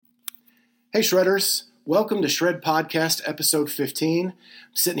Hey Shredders, welcome to Shred Podcast episode 15. I'm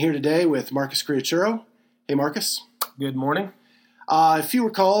sitting here today with Marcus Criachuro. Hey Marcus. Good morning. If you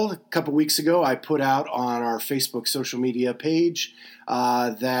recall, a couple weeks ago I put out on our Facebook social media page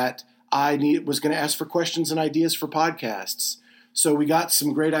that I was going to ask for questions and ideas for podcasts. So we got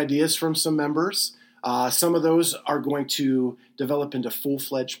some great ideas from some members. Some of those are going to develop into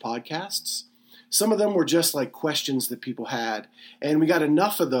full-fledged podcasts. Some of them were just like questions that people had. And we got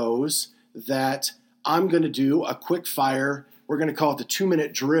enough of those that I'm going to do a quick fire. We're going to call it the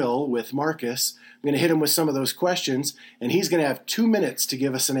 2-minute drill with Marcus. I'm going to hit him with some of those questions, and he's going to have 2 minutes to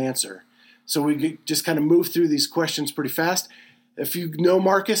give us an answer. So we just kind of move through these questions pretty fast. If you know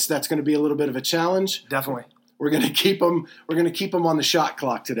Marcus, that's going to be a little bit of a challenge. Definitely. We're going to keep him on the shot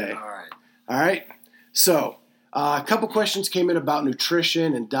clock today. All right. So a couple questions came in about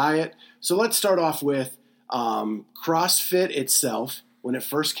nutrition and diet. So let's start off with CrossFit itself. When it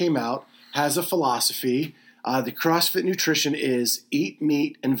first came out, has a philosophy. The CrossFit nutrition is eat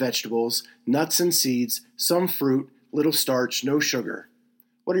meat and vegetables, nuts and seeds, some fruit, little starch, no sugar.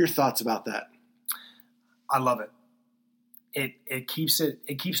 What are your thoughts about that? I love it. It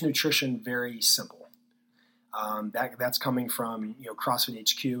keeps nutrition very simple. That's coming from CrossFit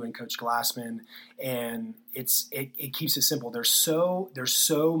HQ and Coach Glassman, and it keeps it simple. There's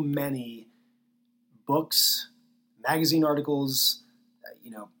so many books, magazine articles,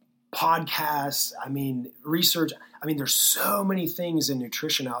 podcasts, research. There's so many things in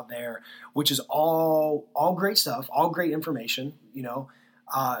nutrition out there, which is all great stuff, all great information,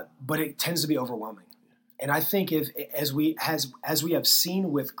 but it tends to be overwhelming. And I think as we have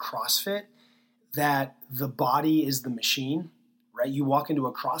seen with CrossFit, that the body is the machine, right? You walk into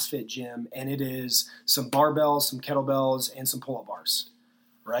a CrossFit gym and it is some barbells, some kettlebells, and some pull-up bars.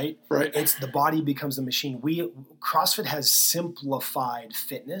 Right? It's the body becomes the machine. CrossFit has simplified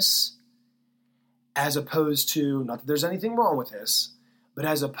fitness as opposed to, not that there's anything wrong with this, but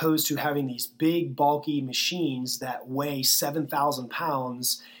as opposed to having these big, bulky machines that weigh 7,000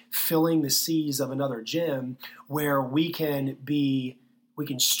 pounds filling the seas of another gym, where we can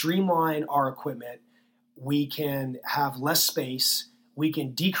streamline our equipment, we can have less space, we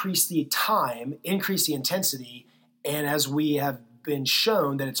can decrease the time, increase the intensity, and as we have been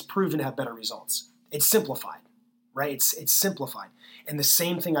shown that it's proven to have better results. It's simplified, right? It's simplified. And the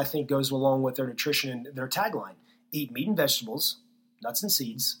same thing I think goes along with their nutrition and their tagline: eat meat and vegetables, nuts and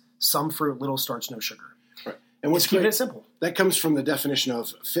seeds, some fruit, little starch, no sugar. Right. And what's keeping it simple. That comes from the definition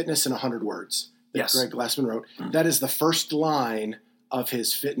of fitness in 100 words that Yes. Greg Glassman wrote. That is the first line of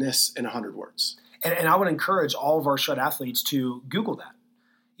his fitness in 100 words. And I would encourage all of our Shred athletes to Google that.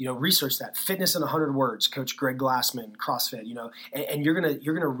 Research that. Fitness in 100 words, Coach Greg Glassman, CrossFit, and you're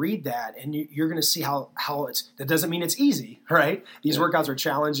gonna read that, and you're gonna see how that doesn't mean it's easy, right? These workouts are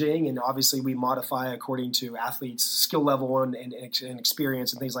challenging, and obviously we modify according to athletes' skill level and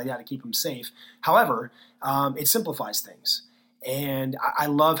experience and things like that to keep them safe. However, it simplifies things. And I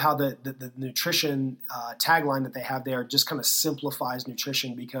love how the nutrition tagline that they have there just kind of simplifies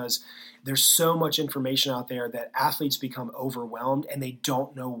nutrition, because there's so much information out there that athletes become overwhelmed and they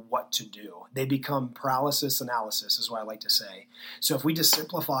don't know what to do. They become paralysis analysis is what I like to say. So if we just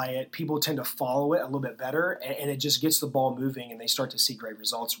simplify it, people tend to follow it a little bit better, and it just gets the ball moving, and they start to see great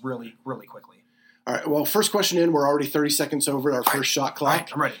results really, really quickly. All right. Well, first question in. We're already 30 seconds over our first shot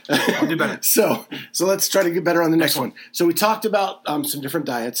clock. All right, I'm ready. I'll do better. So let's try to get better on the next one. So we talked about some different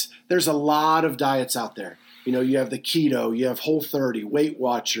diets. There's a lot of diets out there. You have the keto, you have Whole30, Weight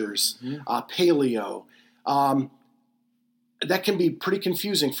Watchers, paleo. That can be pretty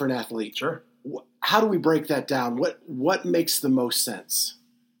confusing for an athlete. Sure. How do we break that down? What makes the most sense?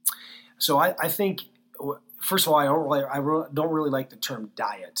 So I think, first of all, I don't really like the term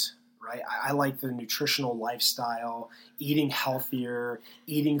diet. Right? I like the nutritional lifestyle, eating healthier,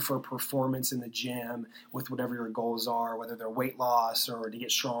 eating for performance in the gym with whatever your goals are, whether they're weight loss or to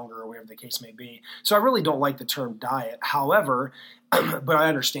get stronger or whatever the case may be. So I really don't like the term diet. However, but I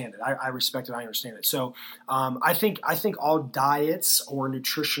understand it. I respect it. I understand it. So I think all diets or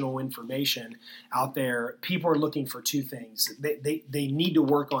nutritional information out there, people are looking for two things. They need to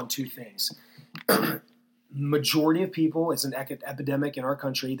work on two things. Majority of people, it's an epidemic in our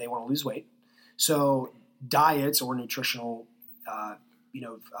country, they want to lose weight. So diets or nutritional,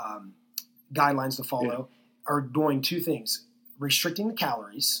 guidelines to follow are doing two things: restricting the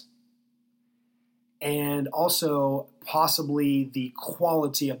calories, and also possibly the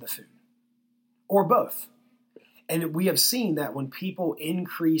quality of the food, or both. And we have seen that when people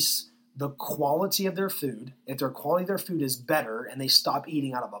increase the quality of their food, if their quality of their food is better and they stop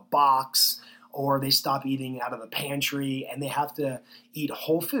eating out of a box or they stop eating out of the pantry and they have to eat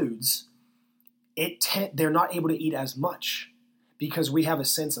whole foods, they're not able to eat as much because we have a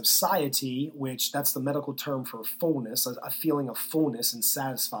sense of satiety, which that's the medical term for fullness, a feeling of fullness and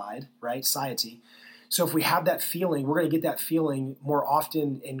satisfied, right? Satiety. So if we have that feeling, we're going to get that feeling more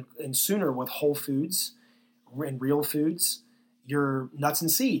often and sooner with whole foods and real foods, your nuts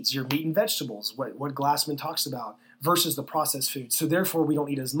and seeds, your meat and vegetables, what Glassman talks about, versus the processed foods. So therefore, we don't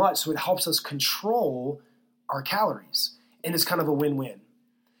eat as much. So it helps us control our calories. And it's kind of a win-win.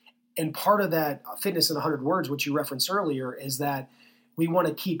 And part of that fitness in 100 words, which you referenced earlier, is that we want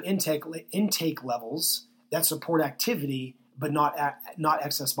to keep intake levels that support activity, but not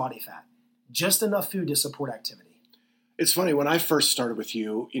excess body fat. Just enough food to support activity. It's funny, when I first started with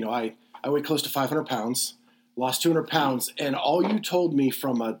you, I weighed close to 500 pounds, lost 200 pounds, and all you told me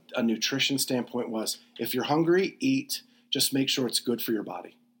from a nutrition standpoint was, if you're hungry, eat. Just make sure it's good for your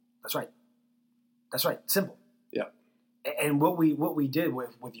body. That's right. That's right. Simple. Yeah. And what we did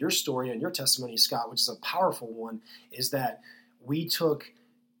with your story and your testimony, Scott, which is a powerful one, is that we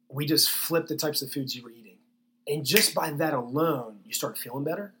just flipped the types of foods you were eating. And just by that alone, you started feeling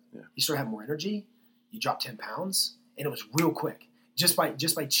better. Yeah. You started having more energy. You dropped 10 pounds. And it was real quick just by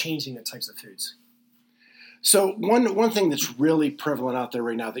changing the types of foods. So one thing that's really prevalent out there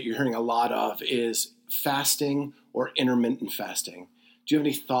right now that you're hearing a lot of is fasting or intermittent fasting. Do you have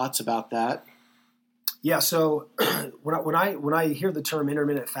any thoughts about that? Yeah. So when I hear the term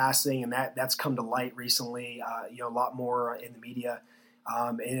intermittent fasting, and that's come to light recently, a lot more in the media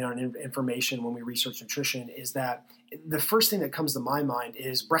and in information when we research nutrition, is that the first thing that comes to my mind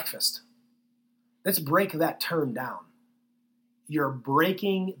is breakfast. Let's break that term down. You're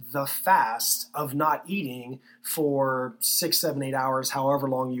breaking the fast of not eating for 6, 7, 8 hours, however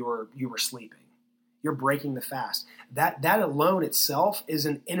long you were sleeping. You're breaking the fast. That alone itself is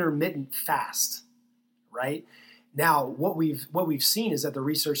an intermittent fast, right? Now, what we've seen is that the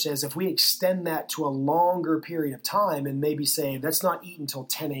research says if we extend that to a longer period of time and maybe say, let's not eat until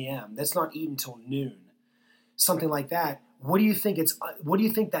 10 a.m., let's not eat until noon, something like that. What do you think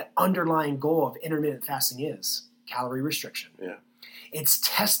that underlying goal of intermittent fasting is? Calorie restriction. Yeah. It's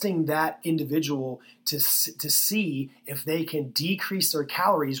testing that individual to see if they can decrease their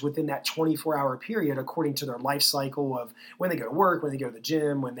calories within that 24-hour period according to their life cycle of when they go to work, when they go to the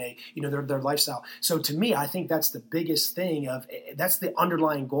gym, when they, their lifestyle. So to me, I think that's the biggest thing that's the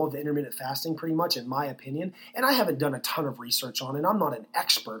underlying goal of the intermittent fasting pretty much, in my opinion. And I haven't done a ton of research on it. I'm not an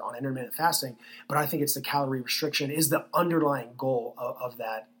expert on intermittent fasting, but I think it's the calorie restriction is the underlying goal of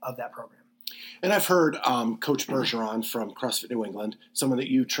that program. And I've heard Coach Bergeron from CrossFit New England, someone that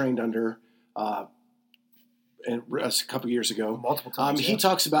you trained under a couple of years ago. Multiple times. He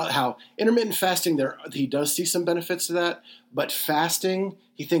talks about how intermittent fasting, he does see some benefits to that, but fasting,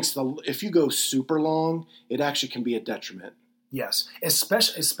 he thinks if you go super long, it actually can be a detriment. Yes,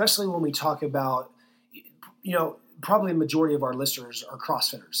 especially when we talk about, probably a majority of our listeners are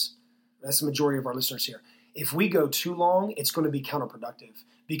CrossFitters. That's the majority of our listeners here. If we go too long, it's going to be counterproductive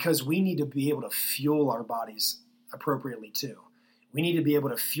because we need to be able to fuel our bodies appropriately too. We need to be able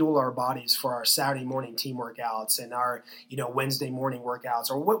to fuel our bodies for our Saturday morning team workouts and our, Wednesday morning workouts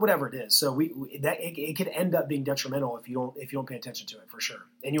or whatever it is. So it could end up being detrimental if you don't pay attention to it, for sure.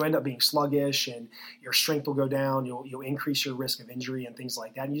 And you end up being sluggish and your strength will go down. You'll increase your risk of injury and things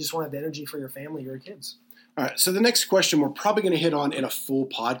like that. And you just won't have the energy for your family or your kids. All right. So the next question we're probably going to hit on in a full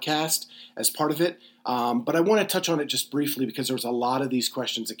podcast as part of it. But I want to touch on it just briefly because there was a lot of these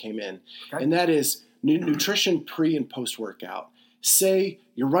questions that came in. Okay. And that is nutrition pre and post workout. Say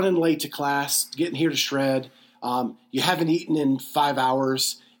you're running late to class, getting here to shred. You haven't eaten in 5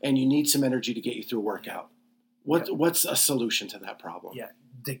 hours and you need some energy to get you through a workout. What's a solution to that problem? Yeah.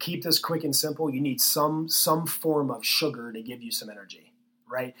 To keep this quick and simple, you need some form of sugar to give you some energy.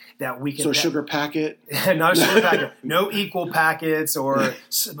 Right, that we can. So a sugar packet, not a sugar packet, no equal packets or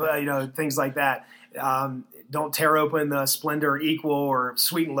things like that. Don't tear open the Splendor Equal or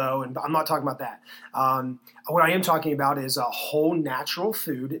Sweet and Low, and I'm not talking about that. What I am talking about is a whole natural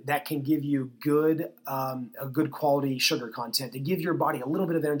food that can give you a good quality sugar content to give your body a little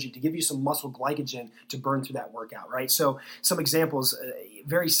bit of energy, to give you some muscle glycogen to burn through that workout, right? So some examples,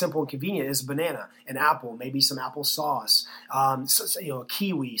 very simple and convenient, is a banana, an apple, maybe some apple sauce, a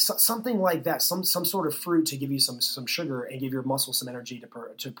kiwi, something like that, some sort of fruit to give you some sugar and give your muscles some energy to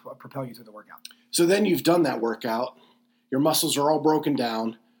propel you through the workout. So then you've done that workout, your muscles are all broken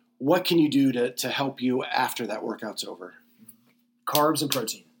down. What can you do to help you after that workout's over? Carbs and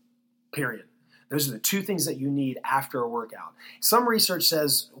protein, period. Those are the two things that you need after a workout. Some research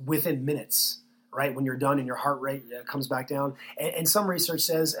says within minutes, right? When you're done and your heart rate comes back down. And some research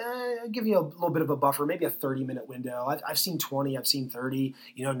says, give you a little bit of a buffer, maybe a 30-minute window. I've seen 20, I've seen 30.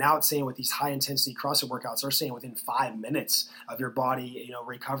 Now it's saying with these high-intensity CrossFit workouts, they're saying within 5 minutes of your body,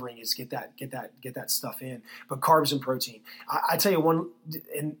 recovering is get that stuff in. But carbs and protein. I tell you one,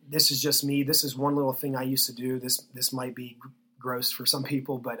 and this is just me, this is one little thing I used to do. This might be gross for some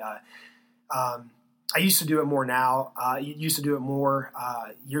people, but I used to do it more now. Used to do it more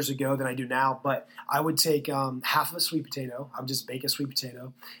years ago than I do now. But I would take half of a sweet potato. I would just bake a sweet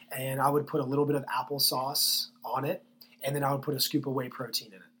potato, and I would put a little bit of applesauce on it, and then I would put a scoop of whey protein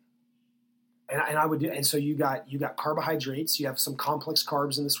in it. And I would do. And so you got carbohydrates. You have some complex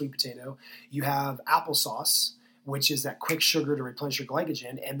carbs in the sweet potato. You have applesauce, which is that quick sugar to replenish your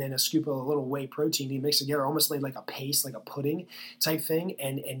glycogen, and then a scoop of a little whey protein. You mix it together, almost like a paste, like a pudding type thing.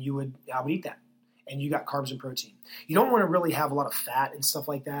 And I would eat that. And you got carbs and protein. You don't want to really have a lot of fat and stuff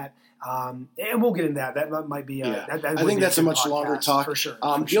like that. And we'll get into that. That might be. I think that's a much longer talk. For sure.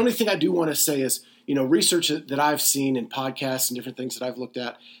 The only thing I do want to say is, research that I've seen in podcasts and different things that I've looked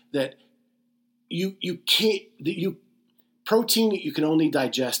at, that protein, you can only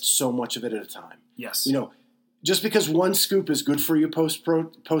digest so much of it at a time. Yes. Just because one scoop is good for you post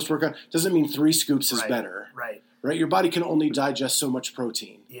workout doesn't mean 3 scoops is better. Right. Your body can only digest so much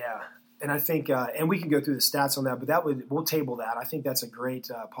protein. Yeah. And I think, and we can go through the stats on that, but we'll table that. I think that's a great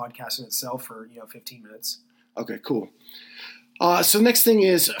podcast in itself for 15 minutes. Okay, cool. So next thing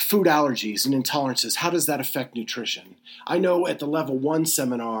is food allergies and intolerances. How does that affect nutrition? I know at the Level 1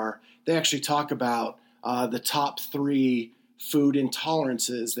 seminar, they actually talk about the top 3 food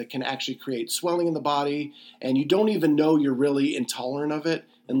intolerances that can actually create swelling in the body, and you don't even know you're really intolerant of it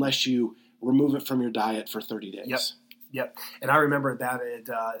unless you remove it from your diet for 30 days. Yep. And I remember that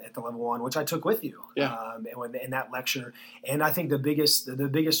at the Level 1, which I took with you in that lecture. And I think the biggest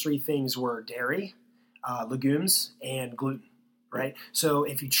 3 things were dairy, legumes, and gluten, right? So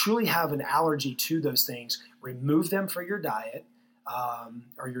if you truly have an allergy to those things, remove them from your diet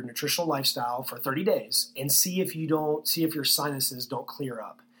or your nutritional lifestyle for 30 days and see if your sinuses don't clear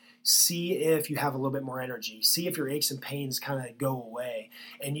up. See if you have a little bit more energy. See if your aches and pains kind of go away.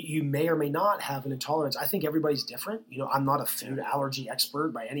 And you may or may not have an intolerance. I think everybody's different. I'm not a food allergy expert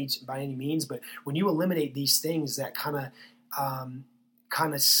by any means, but when you eliminate these things that kind of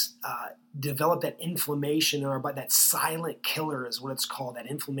develop that inflammation in our body, that silent killer is what it's called, that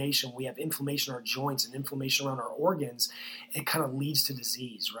inflammation. We have inflammation in our joints and inflammation around our organs. It kind of leads to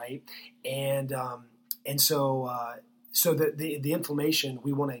disease, right? And so the inflammation,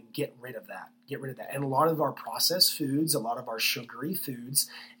 we want to get rid of that. And a lot of our processed foods, a lot of our sugary foods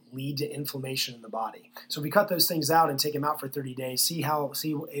lead to inflammation in the body. So if we cut those things out and take them out for 30 days, see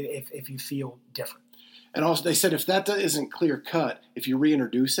if you feel different. And also they said if that isn't clear cut, if you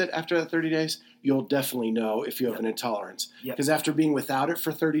reintroduce it after that 30 days, you'll definitely know if you have an intolerance. Because after being without it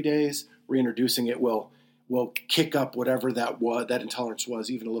for 30 days, reintroducing it will kick up whatever that intolerance was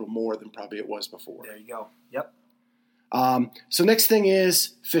even a little more than probably it was before. There you go. Yep. So next thing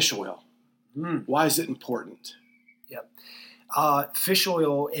is fish oil. Why is it important? Yep. Fish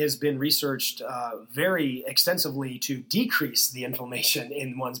oil has been researched very extensively to decrease the inflammation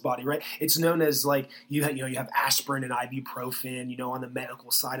in one's body, right? It's known as like you have aspirin and ibuprofen, on the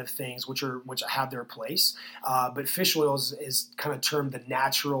medical side of things, which have their place. But fish oil is kind of termed the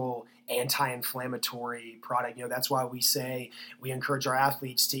natural anti-inflammatory product. That's why we encourage our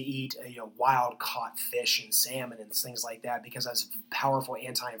athletes to eat wild caught fish and salmon and things like that, because that's powerful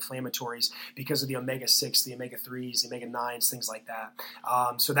anti-inflammatories because of the omega-6, the omega-3s, the omega-9s, things like that.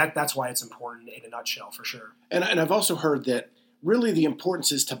 So that's why it's important in a nutshell, for sure. And I've also heard that really the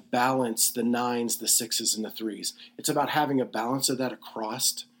importance is to balance the 9s, the 6s, and the 3s. It's about having a balance of that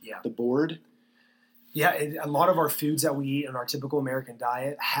across the board. Yeah, a lot of our foods that we eat in our typical American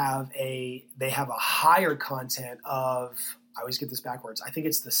diet have a higher content of, I always get this backwards, I think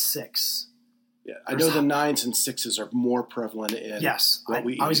it's the 6. Yeah, I know the 9s and 6s are more prevalent in what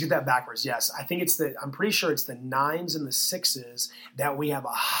we eat. I always get that backwards, yes. I'm pretty sure it's the 9s and the 6s that we have a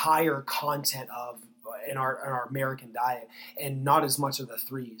higher content of in our American diet, and not as much of the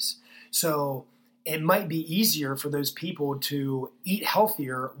 3s. So it might be easier for those people to eat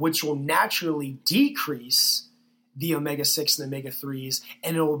healthier, which will naturally decrease the omega-6 and the omega-3s,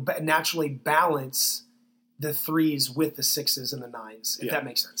 and it will naturally balance the 3s with the 6s and the 9s, if that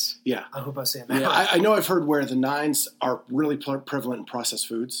makes sense. Yeah. I hope I'm saying that. Yeah, I know I've heard where the 9s are really prevalent in processed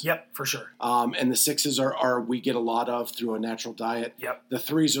foods. Yep, for sure. And the 6s are we get a lot of through a natural diet. Yep. The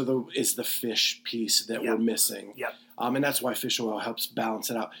 3s is the fish piece that we're missing. Yep. And that's why fish oil helps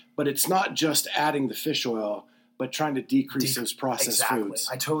balance it out. But it's not just adding the fish oil, but trying to decrease those processed foods.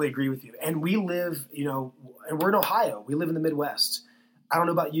 I totally agree with you. And we live, and we're in Ohio. We live in the Midwest. I don't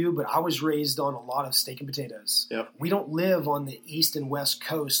know about you, but I was raised on a lot of steak and potatoes. Yep. We don't live on the east and west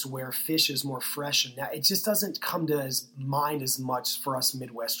coast where fish is more fresh, and it just doesn't come to mind as much for us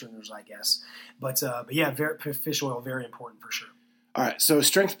Midwesterners, I guess. But yeah, fish oil, very important for sure. All right, so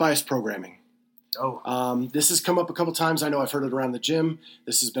strength-biased programming. This has come up a couple times. I know I've heard it around the gym.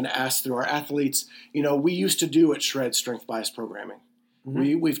 This has been asked through our athletes. We used to do at Shred strength-biased programming.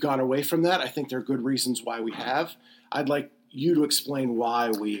 Mm-hmm. We've gone away from that. I think there are good reasons why we have. I'd like you to explain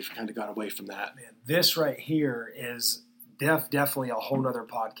why we've kind of gone away from that. Man, this right here is definitely a whole nother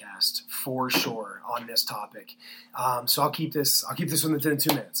podcast for sure on this topic. So I'll keep this within 2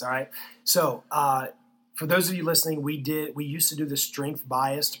 minutes. All right. So for those of you listening, we used to do the strength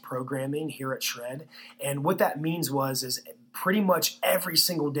biased programming here at Shred, and what that means is pretty much every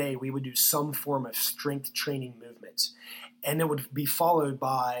single day we would do some form of strength training movement. And it would be followed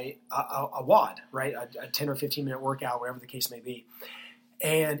by a WOD, right? A 10 or 15 minute workout, whatever the case may be.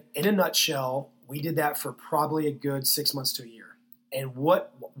 And in a nutshell, we did that for probably a good 6 months to a year. And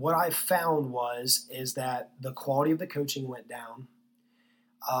what I found is that the quality of the coaching went down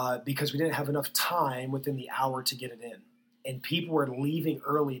because we didn't have enough time within the hour to get it in. And people were leaving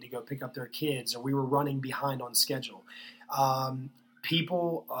early to go pick up their kids, or we were running behind on schedule. There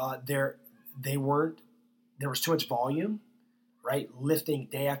was too much volume, right? Lifting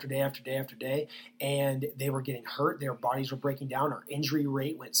day after day after day after day, and they were getting hurt. Their bodies were breaking down. Our injury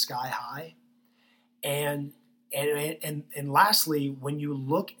rate went sky high. And lastly, when you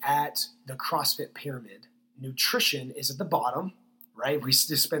look at the CrossFit pyramid, nutrition is at the bottom, right? We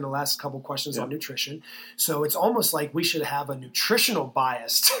just spent the last couple questions on nutrition. So it's almost like we should have a nutritional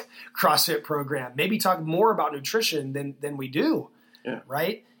biased CrossFit program. Maybe talk more about nutrition than we do,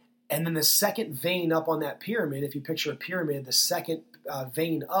 right? And then the second vein up on that pyramid, if you picture a pyramid, the second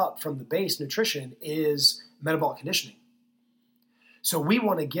vein up from the base, nutrition, is metabolic conditioning. So we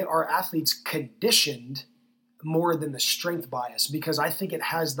want to get our athletes conditioned more than the strength bias, because I think it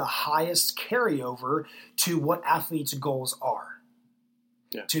has the highest carryover to what athletes' goals are.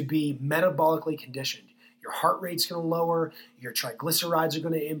 To be metabolically conditioned. Your heart rate's going to lower, your triglycerides are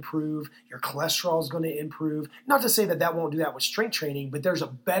going to improve, your cholesterol is going to improve. Not to say that won't do that with strength training, but there's a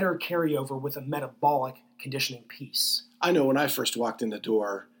better carryover with a metabolic conditioning piece. I know when I first walked in the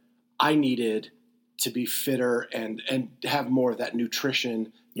door, I needed to be fitter and have more of that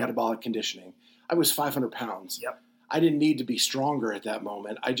nutrition, metabolic conditioning. I was 500 pounds. Yep. I didn't need to be stronger at that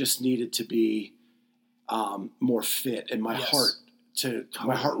moment. I just needed to be more fit, and my heart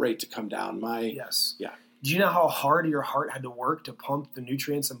rate to come down. Do you know how hard your heart had to work to pump the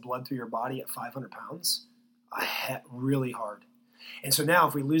nutrients and blood through your body at 500 pounds? Really hard. And so now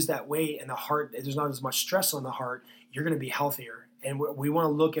if we lose that weight and the heart, there's not as much stress on the heart, you're going to be healthier. And we want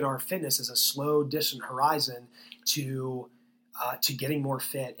to look at our fitness as a slow, distant horizon to getting more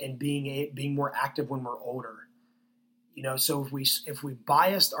fit and being more active when we're older. So if we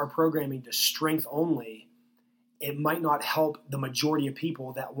biased our programming to strength only, it might not help the majority of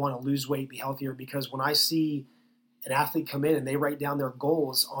people that want to lose weight, be healthier, because when I see an athlete come in and they write down their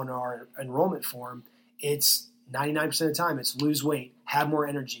goals on our enrollment form, it's 99% of the time it's lose weight, have more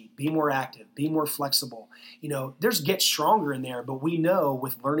energy, be more active, be more flexible. There's get stronger in there, but we know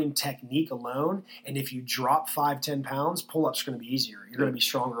with learning technique alone, and if you drop 5-10 pounds, pull-ups are going to be easier. You're going to be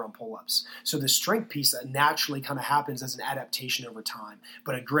stronger on pull-ups. So the strength piece that naturally kind of happens as an adaptation over time,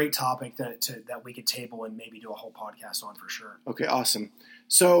 but a great topic that we could table and maybe do a whole podcast on for sure. Okay, awesome.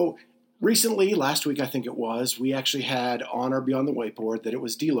 So recently, last week I think it was, we actually had on our Beyond the Whiteboard that it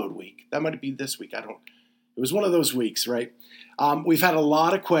was deload week. That might be this week. It was one of those weeks, right? We've had a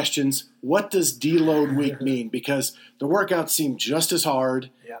lot of questions. What does deload week mean? Because the workouts seem just as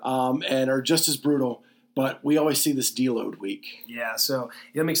hard and are just as brutal, but we always see this deload week. Yeah, so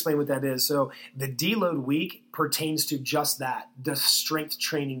let me explain what that is. So the deload week pertains to just that, the strength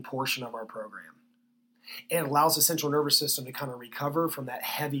training portion of our program. It allows the central nervous system to kind of recover from that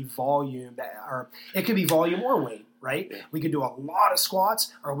heavy volume. It could be volume or weight, right? Yeah. We could do a lot of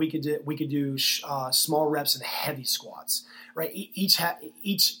squats, or we could do small reps and heavy squats, right? Each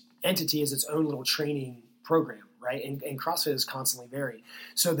entity has its own little training program, right? And CrossFit is constantly varied.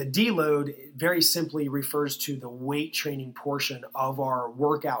 So the deload very simply refers to the weight training portion of our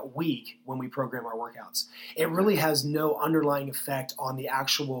workout week when we program our workouts. It really has no underlying effect on the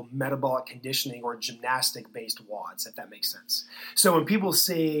actual metabolic conditioning or gymnastic-based WODs, if that makes sense. So when people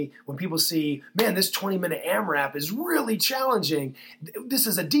see, man, this 20-minute AMRAP is really challenging. This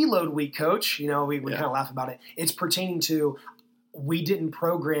is a deload week, coach. We kind of laugh about it. It's pertaining to we didn't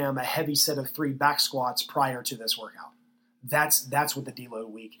program a heavy set of 3 back squats prior to this workout. That's what the deload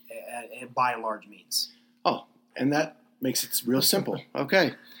week by and large means. Oh, and that makes it real simple.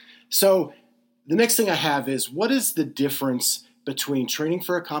 Okay. So the next thing I have is, what is the difference between training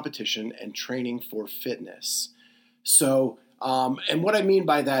for a competition and training for fitness? So, and what I mean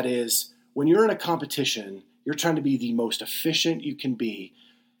by that is, when you're in a competition, you're trying to be the most efficient you can be,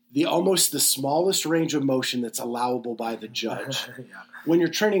 almost the smallest range of motion that's allowable by the judge. Yeah. When you're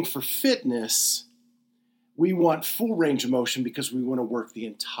training for fitness, we want full range of motion because we want to work the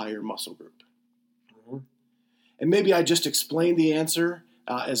entire muscle group. Mm-hmm. And maybe I just explained the answer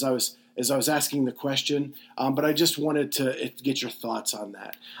as I was asking the question, but I just wanted to get your thoughts on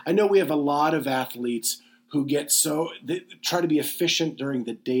that. I know we have a lot of athletes who they try to be efficient during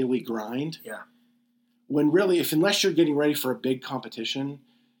the daily grind. Yeah. When really, unless you're getting ready for a big competition,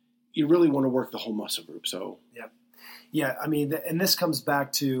 you really want to work the whole muscle group. So yeah. I mean, and this comes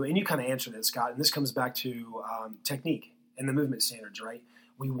back to, and you kind of answered it, Scott. And this comes back to technique and the movement standards, right?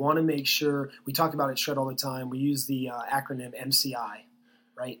 We want to make sure we talk about it at Shred all the time. We use the acronym MCI,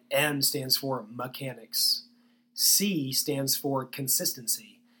 right? M stands for mechanics, C stands for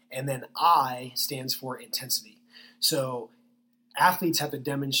consistency, and then I stands for intensity. So athletes have to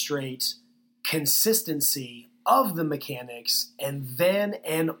demonstrate consistency of the mechanics, and then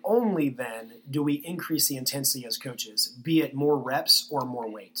and only then do we increase the intensity as coaches, be it more reps or more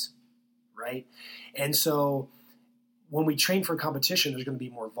weight, right? And so when we train for competition, there's going to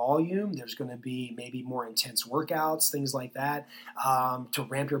be more volume, there's going to be maybe more intense workouts, things like that, to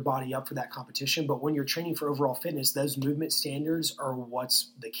ramp your body up for that competition. But when you're training for overall fitness, those movement standards are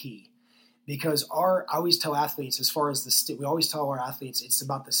what's the key. Because I always tell athletes, we always tell our athletes, it's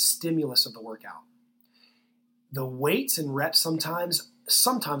about the stimulus of the workout. The weights and reps sometimes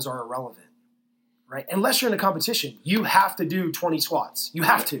are irrelevant, right? Unless you're in a competition, you have to do 20 squats. You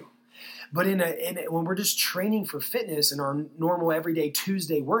have to. But when we're just training for fitness in our normal everyday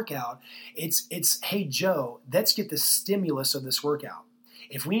Tuesday workout, it's hey Joe, let's get the stimulus of this workout.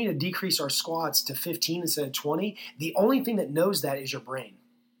 If we need to decrease our squats to 15 instead of 20, the only thing that knows that is your brain.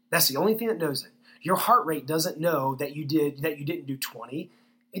 That's the only thing that knows it. Your heart rate doesn't know that you didn't do 20.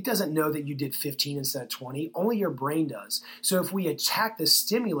 It doesn't know that you did 15 instead of 20. Only your brain does. So if we attack the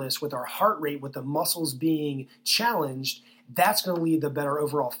stimulus with our heart rate, with the muscles being challenged, that's going to lead to better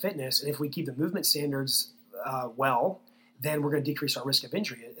overall fitness. And if we keep the movement standards well, then we're going to decrease our risk of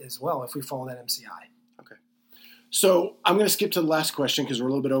injury as well if we follow that MCI. Okay. So I'm going to skip to the last question because we're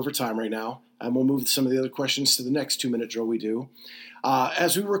a little bit over time right now. And we'll move some of the other questions to the next 2-minute drill we do.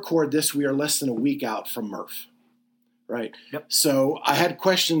 As we record this, we are less than a week out from Murph. Right. Yep. So I had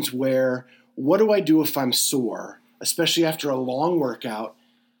questions where, what do I do if I'm sore, especially after a long workout?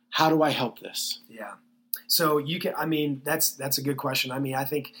 How do I help this? Yeah. So that's a good question. I mean, I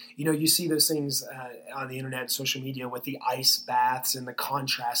think, you see those things on the internet and social media with the ice baths and the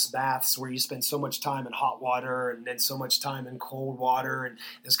contrast baths where you spend so much time in hot water and then so much time in cold water. And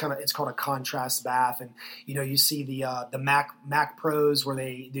it's called a contrast bath. And, you see the Mac Pros where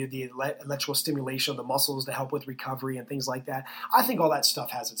they do the electrical stimulation of the muscles to help with recovery and things like that. I think all that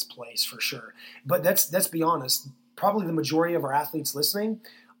stuff has its place for sure. But let's be honest, probably the majority of our athletes listening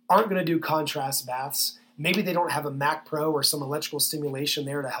aren't going to do contrast baths. Maybe they don't have a Mac Pro or some electrical stimulation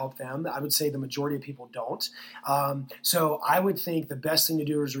there to help them. I would say the majority of people don't. So I would think the best thing to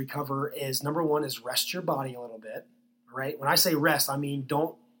do is recover is, number one, is rest your body a little bit, right? When I say rest, I mean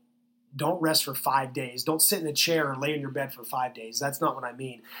don't rest for 5 days. Don't sit in a chair or lay in your bed for 5 days. That's not what I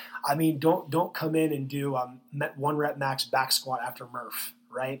mean. I mean, don't come in and do 1 rep max back squat after Murph.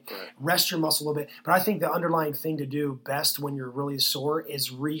 Right? Rest your muscle a little bit. But I think the underlying thing to do best when you're really sore is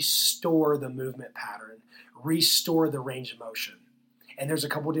restore the movement pattern, restore the range of motion. And there's a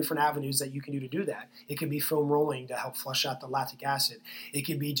couple of different avenues that you can do to do that. It can be foam rolling to help flush out the lactic acid. It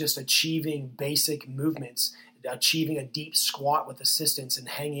can be just achieving basic movements, achieving a deep squat with assistance and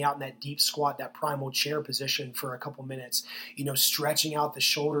hanging out in that deep squat, that primal chair position for a couple minutes, stretching out the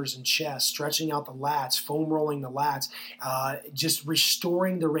shoulders and chest, stretching out the lats, foam rolling the lats, just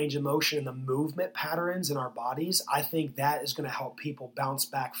restoring the range of motion and the movement patterns in our bodies. I think that is going to help people bounce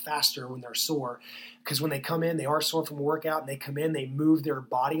back faster when they're sore. Because when they come in, they are sore from a workout, and they come in, they move their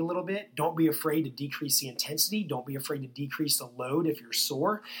body a little bit. Don't be afraid to decrease the intensity. Don't be afraid to decrease the load if you're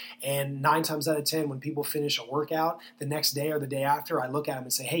sore. And 9 times out of 10, when people finish a workout, the next day or the day after, I look at them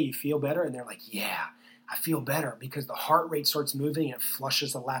and say, hey, you feel better? And they're like, yeah, I feel better, because the heart rate starts moving and it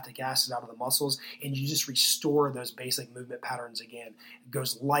flushes the lactic acid out of the muscles, and you just restore those basic movement patterns again. It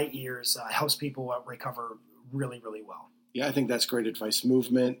goes light years, helps people recover really, really well. Yeah, I think that's great advice.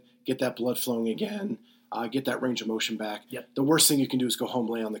 Movement, get that blood flowing again. get that range of motion back. Yep. The worst thing you can do is go home,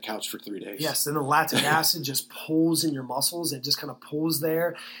 lay on the couch for 3 days. Yes, and the lactic acid just pulls in your muscles. It just kind of pulls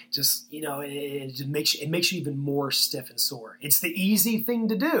there. Just, it just makes you even more stiff and sore. It's the easy thing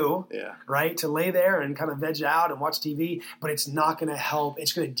to do, right? To lay there and kind of veg out and watch TV, but it's not going to help.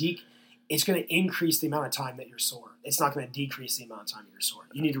 It's going to increase the amount of time that you're sore. It's not going to decrease the amount of time that you're sore.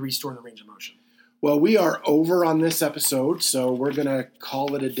 You need to restore the range of motion. Well, we are over on this episode, so we're going to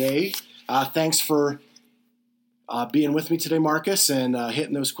call it a day. Thanks for being with me today, Marcus, and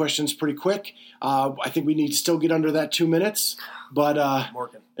hitting those questions pretty quick. I think we need to still get under that 2 minutes, but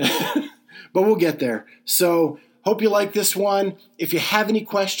but we'll get there. So hope you like this one. If you have any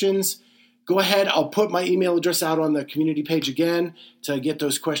questions, go ahead. I'll put my email address out on the community page again to get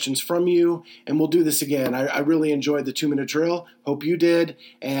those questions from you, and we'll do this again. I really enjoyed the 2-minute drill. Hope you did,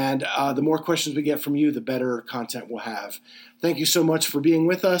 and the more questions we get from you, the better content we'll have. Thank you so much for being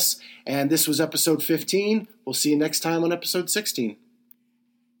with us, and this was episode 15. We'll see you next time on episode 16.